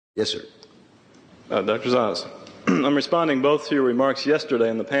Yes, sir. Dr. Szasz, I'm responding both to your remarks yesterday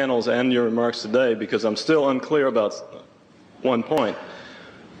in the panels and your remarks today because I'm still unclear about one point,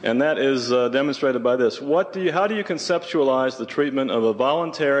 and that is demonstrated by this. How do you conceptualize the treatment of a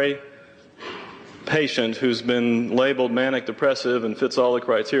voluntary patient who's been labeled manic depressive and fits all the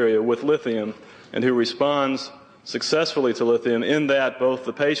criteria with lithium and who responds successfully to lithium in that both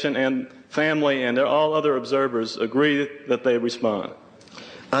the patient and family and all other observers agree that they respond?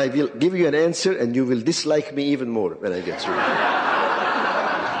 I will give you an answer and you will dislike me even more when I get through.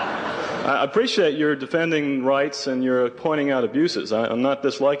 I appreciate your defending rights and you're pointing out abuses. I'm not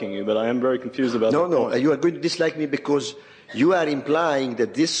disliking you, but I am very confused about that. No, you are going to dislike me because you are implying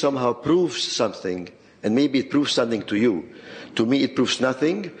that this somehow proves something, and maybe it proves something to you. To me, it proves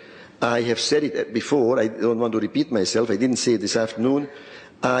nothing. I have said it before. I don't want to repeat myself. I didn't say it this afternoon.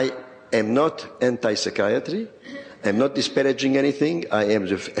 I am not anti-psychiatry. I'm not disparaging anything. I am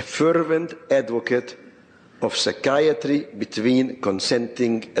a fervent advocate of psychiatry between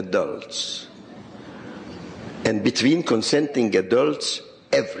consenting adults. And between consenting adults,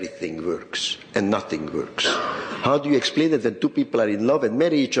 everything works and nothing works. How do you explain it when two people are in love and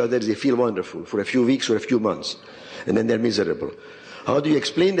marry each other, they feel wonderful for a few weeks or a few months, and then they're miserable? How do you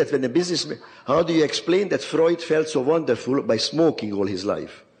explain that when a businessman, how do you explain that Freud felt so wonderful by smoking all his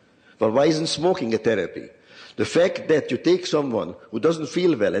life? Well, why isn't smoking a therapy? The fact that you take someone who doesn't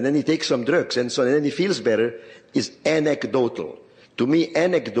feel well and then he takes some drugs and so on and then he feels better is anecdotal. To me,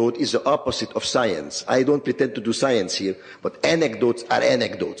 anecdote is the opposite of science. I don't pretend to do science here, but anecdotes are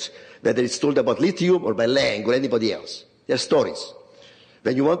anecdotes, whether it's told about lithium or by Lang or anybody else. They're stories.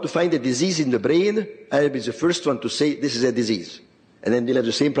 When you want to find a disease in the brain, I'll be the first one to say this is a disease. And then we'll have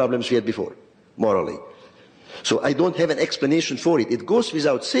the same problems we had before, morally. So I don't have an explanation for it. It goes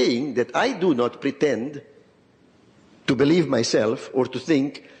without saying that I do not pretend to believe myself or to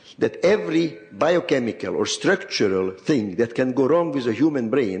think that every biochemical or structural thing that can go wrong with a human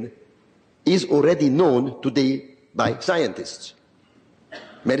brain is already known today by scientists.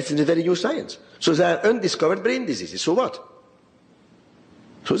 Medicine is a very new science. So there are undiscovered brain diseases. So what?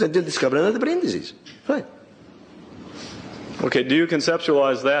 So then they'll discover another brain disease. Right. Okay, do you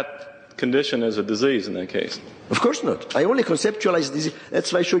conceptualize that condition as a disease in that case? Of course not. I only conceptualize disease.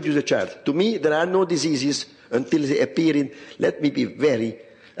 That's why I showed you the chart. To me, there are no diseases until they appear in, let me be very,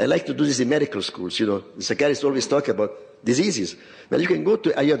 I like to do this in medical schools, you know. The psychiatrists always talk about diseases. Well, you can go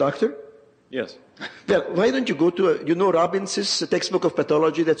to, are you a doctor? Yes. Well, why don't you go to, you know Robbins's textbook of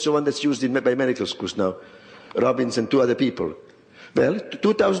pathology? That's the one that's used by medical schools now. Robbins and two other people. Well,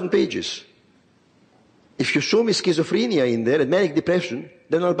 2,000 pages. If you show me schizophrenia in there and manic depression,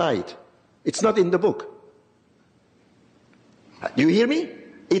 then I'll buy it. It's not in the book. Do you hear me?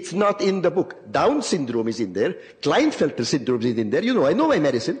 It's not in the book. Down syndrome is in there. Klinefelter syndrome is in there. You know, I know my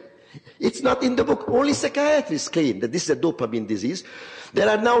medicine. It's not in the book. Only psychiatrists claim that this is a dopamine disease. There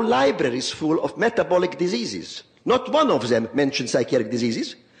are now libraries full of metabolic diseases. Not one of them mentions psychiatric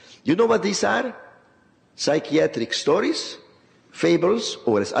diseases. You know what these are? Psychiatric stories, fables,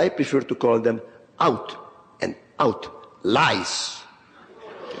 or as I prefer to call them, out and out lies.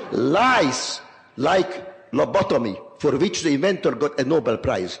 Lies like lobotomy, for which the inventor got a Nobel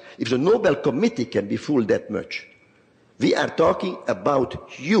Prize. If the Nobel Committee can be fooled that much. We are talking about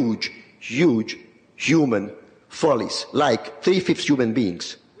huge, huge human follies, like 3/5 human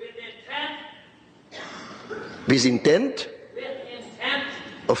beings. With intent? With intent? With intent.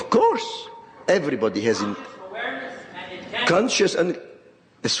 Of course. Everybody has Awareness and intent. conscious, and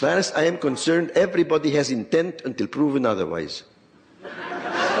as far as I am concerned, everybody has intent until proven otherwise.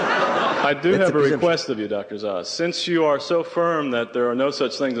 I do have a request of you, Dr. Szasz. Since you are so firm that there are no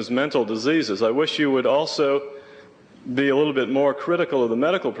such things as mental diseases, I wish you would also be a little bit more critical of the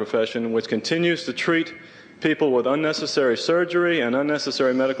medical profession, which continues to treat people with unnecessary surgery and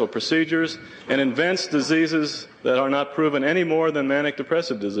unnecessary medical procedures and invents diseases that are not proven any more than manic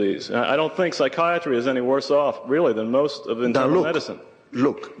depressive disease. I don't think psychiatry is any worse off, really, than most of internal medicine.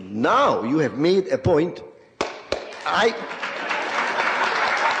 Look, now you have made a point.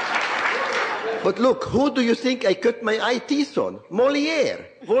 But look, who do you think I cut my eye teeth on? Molière,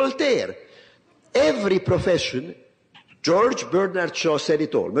 Voltaire. Every profession, George Bernard Shaw said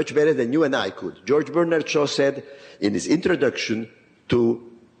it all, much better than you and I could. George Bernard Shaw said in his introduction to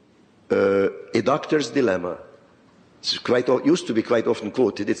A Doctor's Dilemma, it's used to be quite often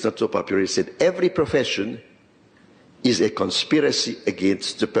quoted, it's not so popular, he said, every profession is a conspiracy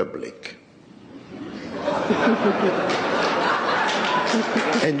against the public.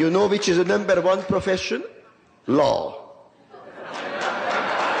 And you know which is the number one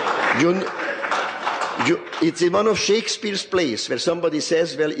It's in one of Shakespeare's plays where somebody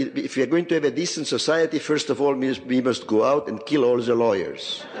says, well, if we are going to have a decent society, first of all, we must go out and kill all the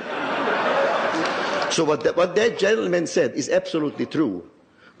lawyers. So what that gentleman said is absolutely true.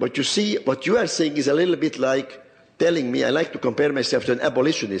 But you see, what you are saying is a little bit like telling me, I like to compare myself to an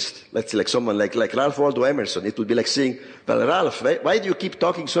abolitionist, let's say like someone like Ralph Waldo Emerson. It would be like saying, well, Ralph, why do you keep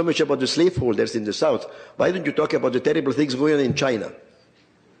talking so much about the slaveholders in the South? Why don't you talk about the terrible things going on in China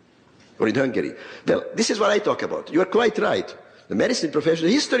or in Hungary? Well, this is what I talk about. You are quite right. The medicine profession,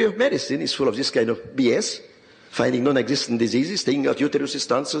 the history of medicine is full of this kind of BS, finding non-existent diseases, taking out uteruses,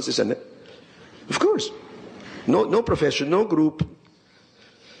 tonsils, and of course. No profession, no group.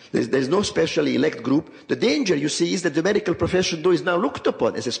 There's no specially elect group. The danger, you see, is that the medical profession, though, is now looked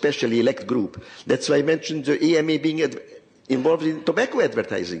upon as a specially elect group. That's why I mentioned the AMA being involved in tobacco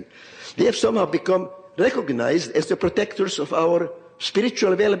advertising. They have somehow become recognized as the protectors of our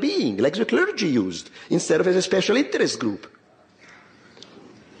spiritual well-being, like the clergy used, instead of as a special interest group.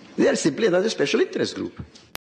 They are simply another special interest group.